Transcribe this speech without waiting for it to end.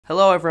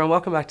Hello everyone,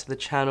 welcome back to the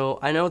channel.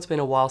 I know it's been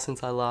a while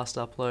since I last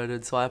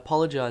uploaded, so I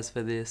apologize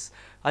for this.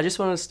 I just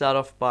wanted to start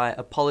off by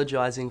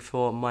apologizing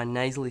for my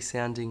nasally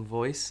sounding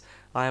voice.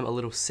 I am a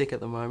little sick at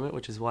the moment,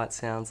 which is why it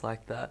sounds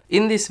like that.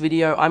 In this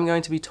video, I'm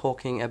going to be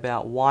talking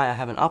about why I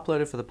haven't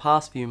uploaded for the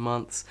past few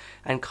months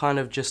and kind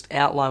of just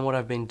outline what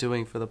I've been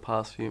doing for the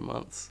past few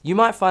months. You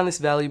might find this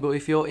valuable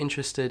if you're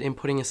interested in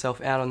putting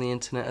yourself out on the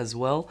internet as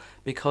well,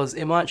 because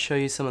it might show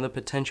you some of the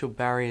potential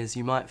barriers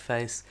you might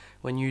face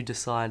when you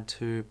decide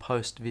to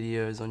post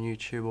videos on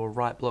YouTube or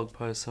write blog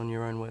posts on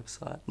your own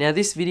website. Now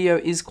this video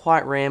is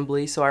quite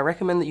rambly, so I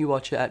recommend that you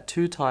watch it at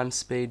 2x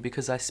speed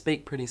because I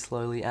speak pretty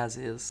slowly as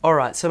is.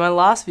 Alright, so my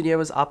last video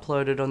was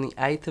uploaded on the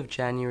 8th of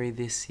January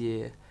this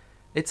year.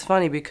 It's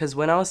funny because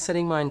when I was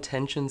setting my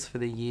intentions for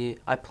the year,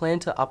 I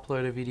planned to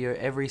upload a video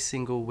every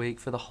single week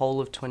for the whole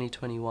of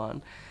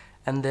 2021.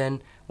 And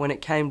then when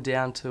it came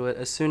down to it,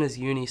 as soon as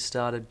uni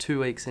started 2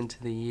 weeks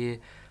into the year,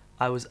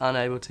 I was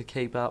unable to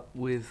keep up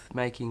with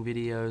making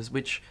videos,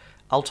 which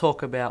I'll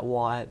talk about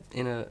why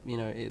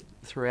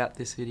throughout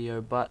this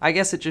video. But I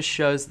guess it just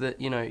shows that,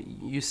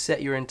 you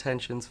set your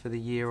intentions for the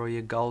year or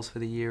your goals for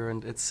the year,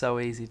 and it's so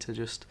easy to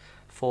just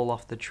fall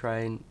off the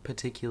train,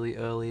 particularly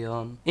early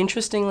on.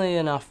 Interestingly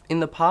enough,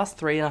 in the past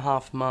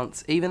 3.5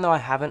 months, even though I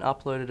haven't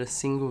uploaded a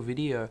single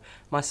video,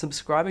 my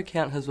subscriber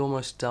count has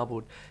almost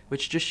doubled,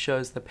 which just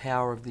shows the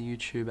power of the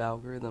YouTube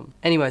algorithm.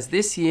 Anyways,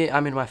 this year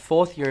I'm in my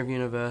 4th year of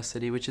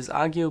university, which is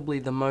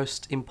arguably the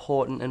most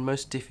important and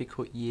most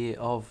difficult year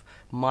of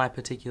my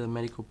particular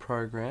medical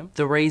program.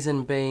 The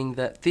reason being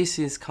that this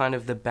is kind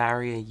of the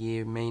barrier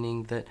year,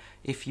 meaning that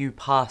if you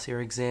pass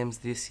your exams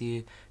this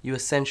year, you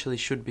essentially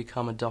should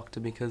become a doctor,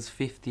 because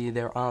 5th year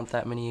there aren't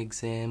that many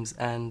exams,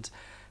 and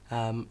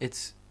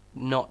it's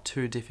not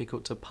too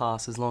difficult to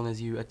pass as long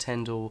as you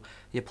attend all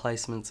your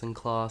placements and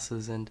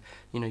classes and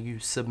you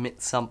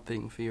submit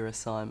something for your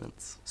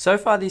assignments. So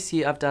far this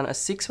year I've done a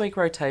 6-week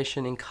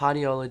rotation in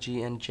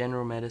cardiology and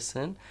general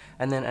medicine,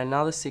 and then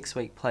another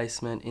 6-week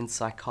placement in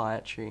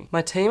psychiatry.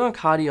 My team on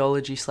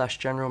cardiology /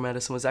 general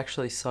medicine was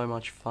actually so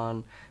much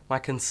fun. My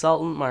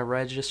consultant, my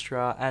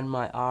registrar and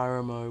my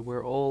RMO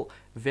were all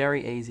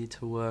very easy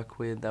to work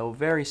with. They were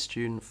very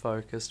student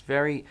focused,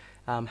 very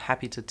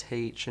happy to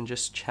teach and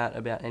just chat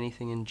about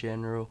anything in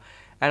general.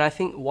 And I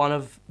think one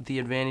of the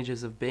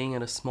advantages of being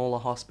at a smaller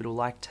hospital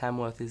like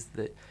Tamworth is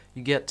that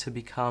you get to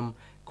become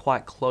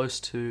quite close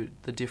to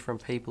the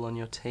different people on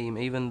your team,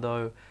 even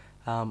though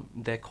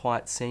they're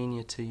quite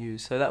senior to you.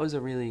 So that was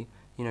a really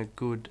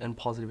good and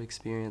positive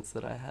experience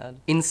that I had.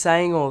 In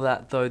saying all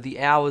that though, the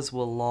hours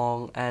were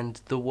long and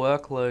the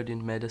workload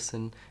in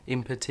medicine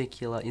in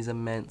particular is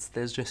immense.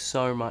 There's just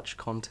so much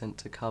content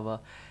to cover,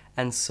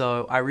 and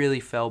so I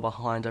really fell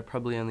behind. I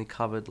probably only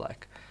covered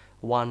like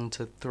 1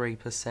 to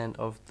 3%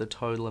 of the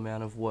total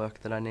amount of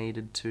work that I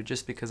needed to,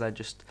 just because I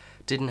just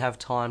didn't have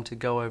time to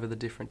go over the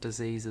different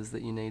diseases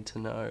that you need to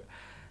know.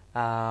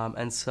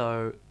 And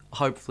so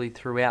hopefully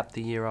throughout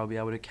the year I'll be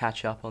able to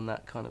catch up on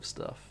that kind of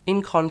stuff.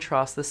 In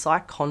contrast, the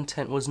psych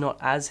content was not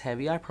as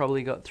heavy. I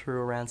probably got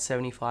through around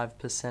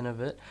 75% of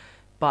it,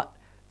 but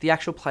the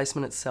actual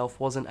placement itself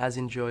wasn't as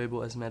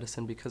enjoyable as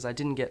medicine because I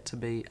didn't get to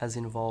be as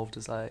involved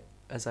as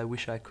I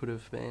wish I could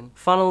have been.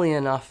 Funnily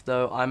enough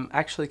though, I'm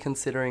actually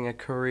considering a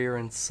career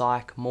in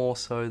psych more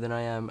so than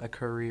I am a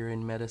career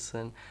in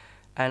medicine,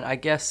 and I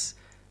guess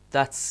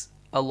that's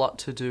a lot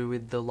to do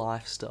with the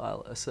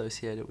lifestyle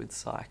associated with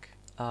psych.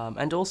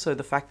 And also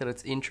the fact that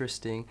it's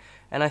interesting,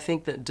 and I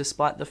think that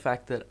despite the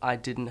fact that I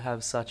didn't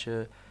have such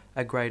a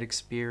great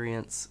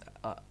experience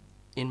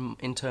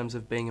in terms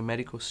of being a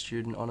medical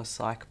student on a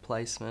psych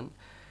placement,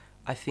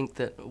 I think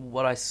that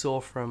what I saw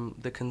from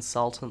the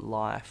consultant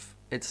life,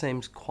 it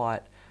seems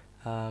quite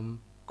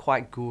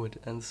good,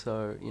 and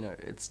so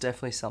it's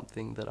definitely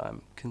something that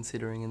I'm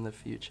considering in the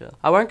future.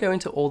 I won't go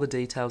into all the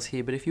details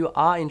here, but if you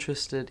are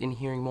interested in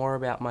hearing more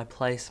about my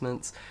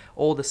placements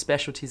or the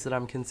specialties that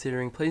I'm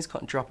considering, please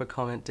drop a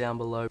comment down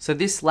below. So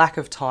this lack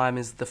of time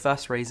is the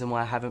first reason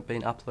why I haven't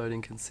been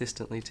uploading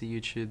consistently to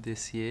YouTube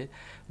this year.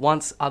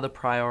 Once other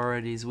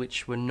priorities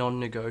which were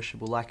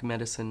non-negotiable like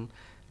medicine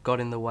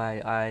got in the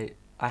way,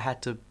 I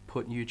had to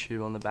put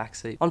YouTube on the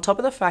backseat. On top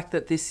of the fact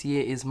that this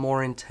year is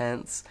more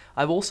intense,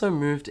 I've also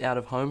moved out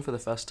of home for the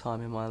first time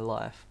in my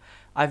life.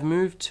 I've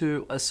moved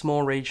to a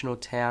small regional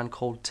town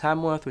called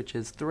Tamworth, which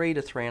is 3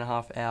 to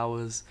 3.5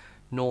 hours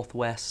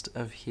northwest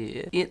of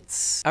here.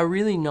 It's a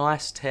really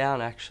nice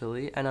town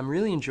actually, and I'm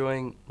really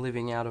enjoying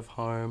living out of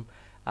home.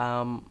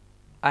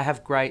 I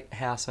have great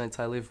housemates.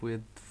 I live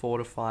with 4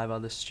 to 5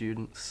 other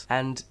students,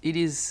 and it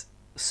is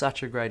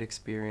such a great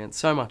experience,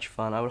 so much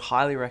fun. I would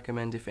highly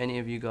recommend, if any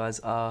of you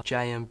guys are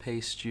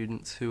JMP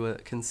students who are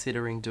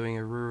considering doing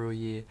a rural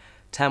year,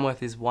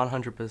 Tamworth is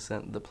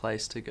 100% the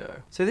place to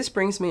go. So this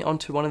brings me on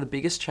to one of the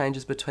biggest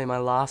changes between my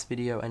last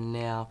video and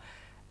now,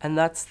 and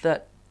that's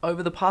that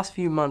over the past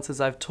few months, as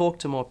I've talked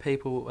to more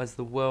people, as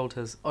the world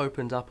has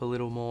opened up a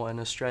little more and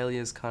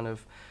Australia's kind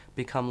of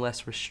become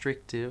less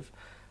restrictive,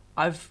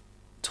 I've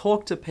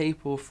talked to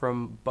people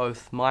from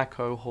both my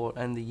cohort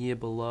and the year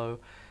below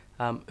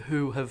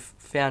who have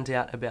found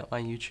out about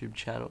my YouTube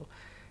channel.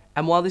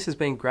 And while this has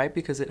been great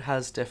because it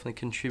has definitely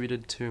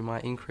contributed to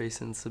my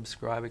increase in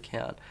subscriber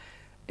count,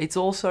 it's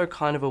also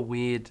kind of a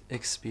weird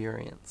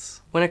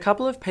experience. When a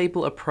couple of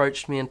people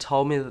approached me and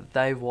told me that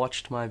they've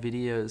watched my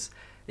videos,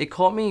 it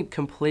caught me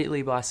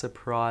completely by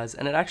surprise,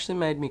 and it actually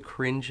made me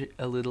cringe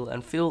a little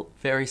and feel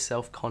very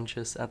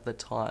self-conscious at the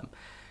time.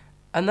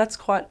 And that's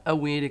quite a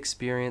weird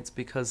experience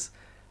because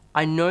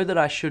I know that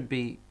I should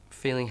be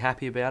feeling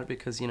happy about it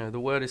because, you know, the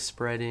word is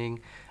spreading,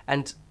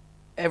 and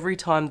every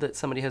time that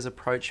somebody has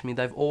approached me,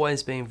 they've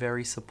always been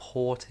very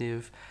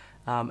supportive,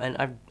 and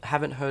I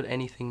haven't heard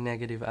anything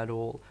negative at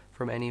all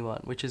from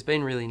anyone, which has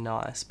been really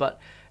nice. But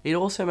it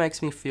also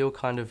makes me feel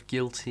kind of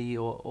guilty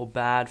or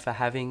bad for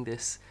having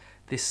this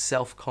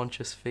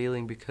self-conscious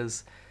feeling,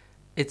 because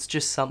it's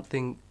just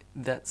something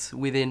that's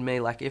within me.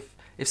 Like if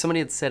somebody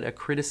had said a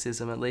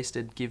criticism, at least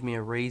it'd give me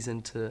a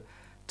reason to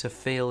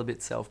feel a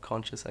bit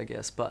self-conscious, I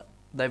guess. But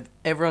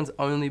everyone's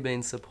only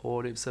been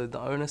supportive, so the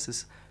onus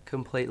is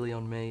completely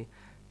on me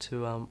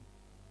to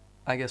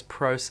I guess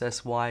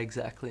process why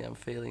exactly I'm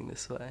feeling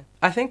this way.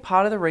 I think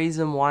part of the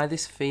reason why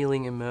this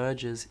feeling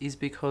emerges is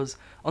because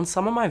on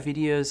some of my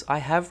videos I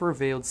have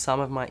revealed some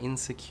of my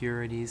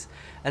insecurities,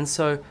 and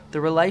so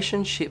the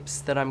relationships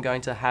that I'm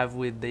going to have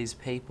with these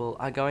people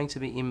are going to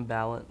be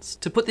imbalanced.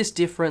 To put this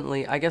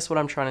differently, I guess what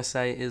I'm trying to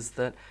say is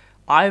that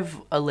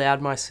I've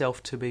allowed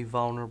myself to be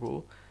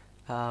vulnerable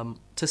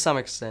to some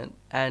extent,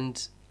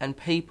 and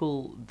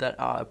people that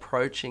are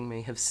approaching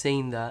me have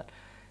seen that,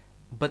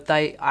 but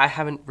I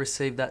haven't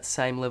received that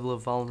same level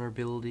of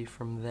vulnerability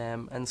from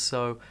them, and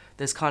so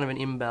there's kind of an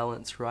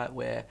imbalance, right,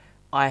 where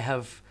I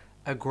have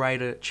a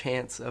greater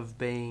chance of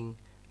being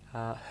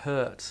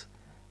hurt,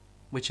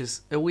 which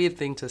is a weird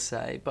thing to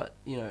say, but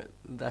you know,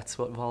 that's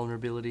what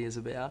vulnerability is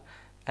about.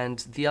 And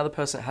the other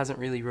person hasn't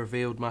really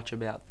revealed much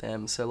about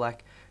them, so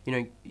like, you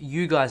know,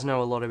 you guys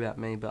know a lot about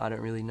me, but I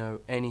don't really know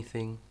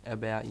anything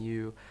about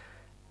you,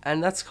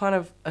 and that's kind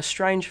of a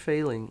strange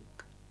feeling.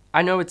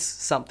 I know it's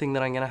something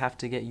that I'm going to have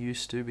to get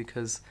used to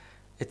because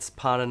it's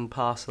part and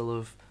parcel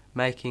of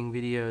making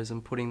videos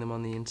and putting them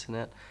on the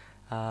internet,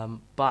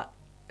 but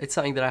it's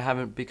something that I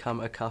haven't become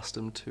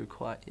accustomed to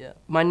quite yet.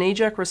 My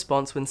knee-jerk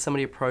response when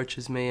somebody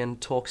approaches me and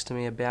talks to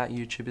me about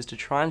YouTube is to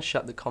try and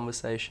shut the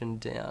conversation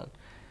down.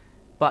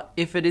 But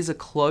if it is a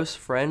close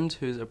friend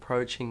who's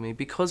approaching me,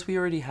 because we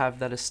already have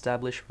that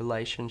established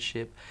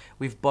relationship,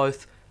 we've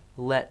both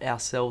let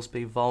ourselves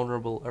be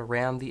vulnerable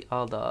around the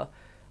other,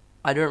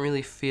 I don't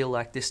really feel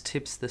like this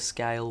tips the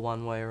scale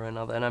one way or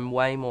another, and I'm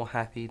way more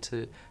happy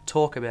to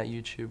talk about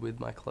YouTube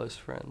with my close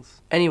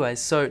friends.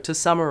 Anyways, so to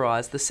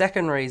summarize, the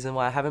second reason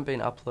why I haven't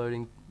been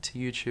uploading to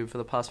YouTube for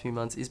the past few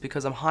months is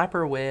because I'm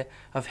hyper aware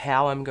of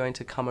how I'm going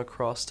to come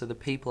across to the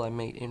people I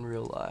meet in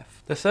real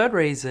life. The third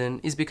reason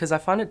is because I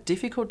find it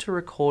difficult to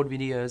record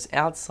videos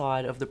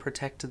outside of the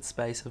protected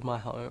space of my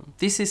home.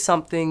 This is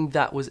something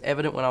that was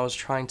evident when I was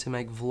trying to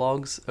make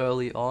vlogs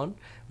early on.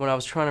 When I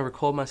was trying to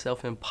record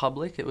myself in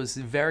public, it was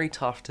very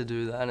tough to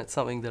do that, and it's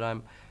something that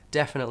I'm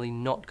definitely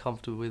not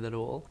comfortable with at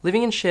all.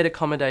 Living in shared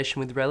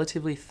accommodation with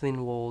relatively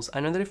thin walls, I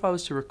know that if I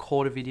was to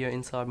record a video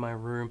inside my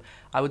room,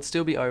 I would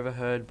still be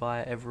overheard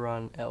by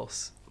everyone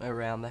else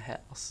around the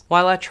house.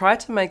 While I try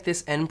to make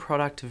this end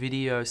product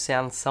video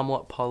sound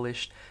somewhat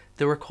polished,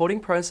 the recording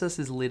process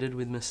is littered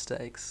with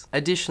mistakes.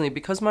 Additionally,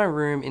 because my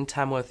room in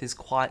Tamworth is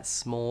quite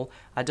small,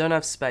 I don't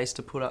have space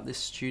to put up this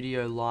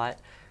studio light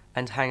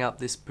and hang up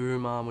this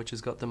boom arm which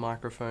has got the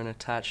microphone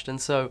attached, and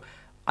so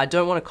I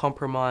don't want to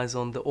compromise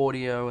on the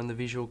audio and the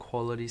visual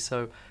quality,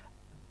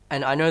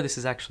 and I know this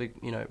is actually,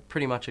 you know,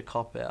 pretty much a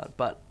cop-out,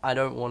 but I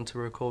don't want to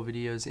record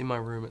videos in my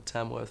room at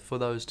Tamworth for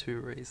those two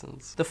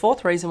reasons. The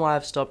fourth reason why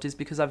I've stopped is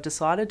because I've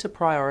decided to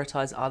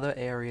prioritize other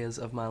areas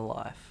of my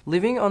life.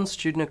 Living on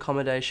student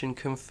accommodation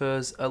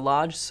confers a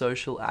large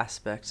social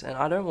aspect, and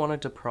I don't want to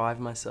deprive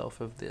myself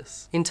of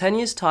this. In 10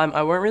 years' time,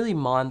 I won't really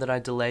mind that I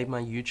delayed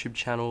my YouTube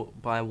channel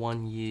by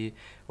 1 year,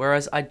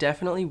 whereas I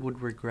definitely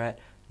would regret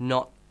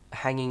not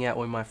hanging out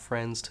with my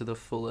friends to the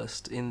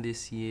fullest in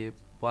this year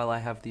while I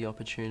have the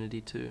opportunity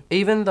to.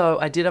 Even though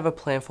I did have a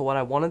plan for what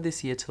I wanted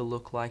this year to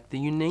look like, the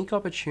unique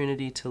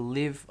opportunity to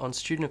live on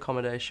student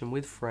accommodation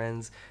with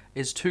friends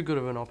is too good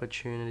of an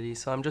opportunity,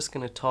 so I'm just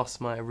going to toss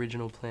my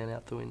original plan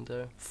out the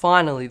window.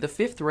 Finally, the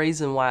fifth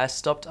reason why I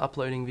stopped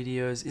uploading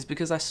videos is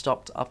because I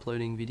stopped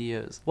uploading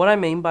videos. What I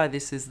mean by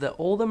this is that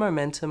all the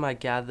momentum I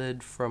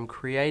gathered from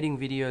creating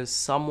videos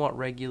somewhat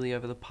regularly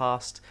over the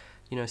past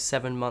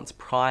 7 months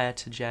prior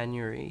to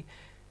January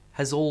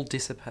has all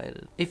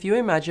dissipated. If you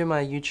imagine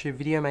my YouTube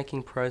video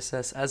making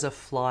process as a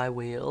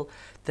flywheel,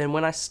 then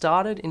when I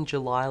started in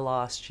July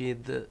last year,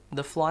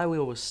 the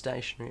flywheel was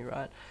stationary,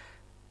 right?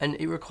 And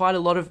it required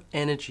a lot of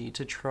energy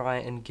to try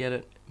and get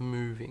it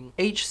moving.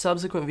 Each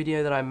subsequent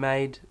video that I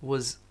made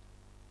was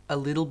a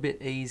little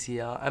bit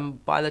easier,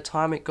 and by the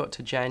time it got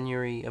to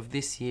January of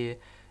this year,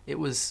 it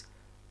was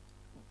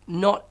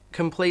not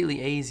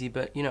completely easy,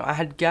 but you know, I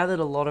had gathered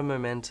a lot of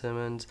momentum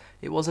and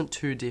it wasn't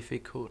too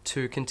difficult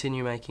to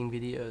continue making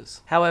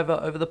videos. However,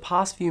 over the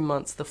past few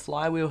months, the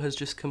flywheel has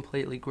just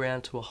completely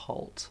ground to a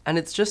halt. And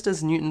it's just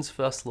as Newton's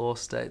first law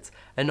states,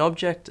 an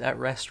object at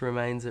rest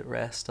remains at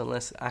rest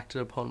unless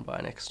acted upon by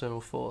an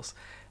external force.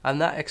 And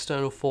that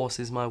external force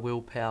is my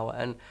willpower,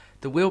 and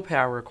the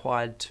willpower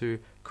required to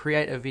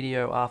create a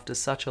video after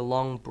such a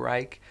long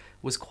break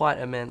was quite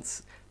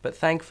immense. But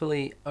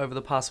thankfully, over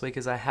the past week,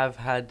 as I have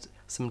had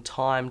some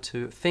time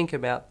to think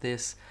about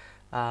this,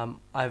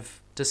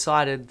 I've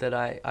decided that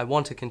I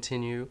want to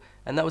continue,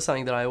 and that was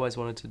something that I always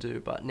wanted to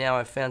do, but now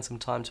I've found some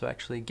time to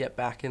actually get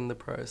back in the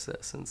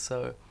process. And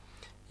so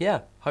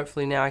yeah,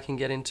 hopefully now I can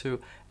get into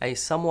a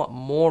somewhat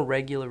more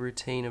regular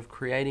routine of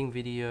creating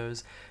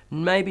videos,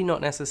 maybe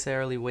not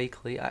necessarily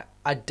weekly.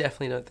 I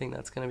definitely don't think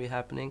that's going to be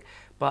happening,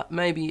 but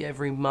maybe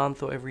every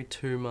month or every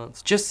 2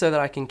 months, just so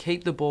that I can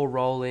keep the ball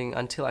rolling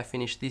until I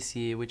finish this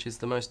year, which is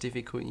the most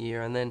difficult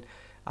year, and then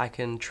I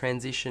can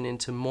transition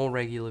into more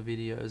regular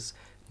videos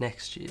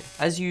next year.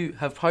 As you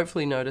have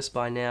hopefully noticed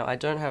by now, I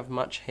don't have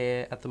much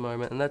hair at the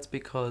moment, and that's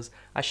because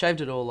I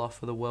shaved it all off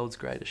for the world's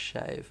greatest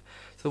shave.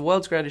 So the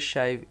world's greatest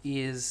shave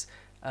is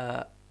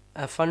a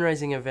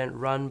fundraising event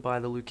run by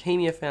the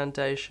Leukemia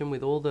Foundation,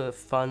 with all the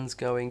funds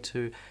going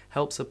to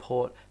help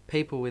support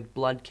people with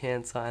blood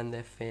cancer and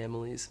their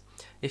families.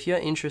 If you're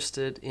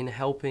interested in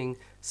helping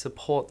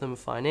support them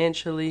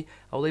financially,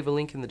 I'll leave a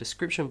link in the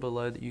description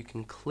below that you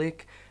can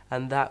click,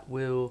 and that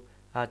will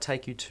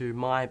take you to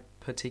my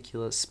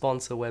particular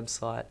sponsor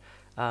website,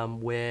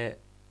 where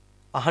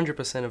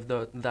 100%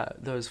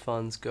 of those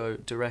funds go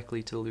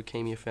directly to the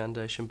Leukemia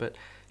Foundation, but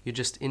you're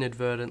just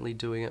inadvertently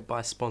doing it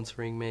by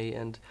sponsoring me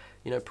and,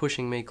 you know,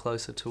 pushing me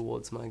closer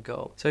towards my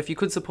goal. So if you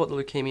could support the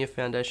Leukemia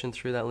Foundation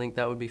through that link,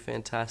 that would be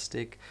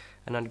fantastic,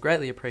 and I'd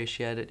greatly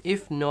appreciate it.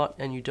 If not,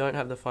 and you don't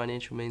have the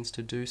financial means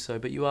to do so,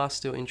 but you are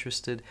still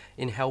interested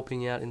in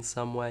helping out in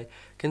some way,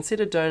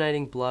 consider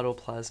donating blood or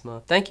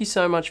plasma. Thank you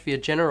so much for your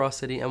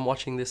generosity and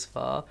watching this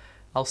far.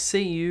 I'll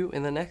see you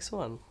in the next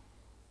one.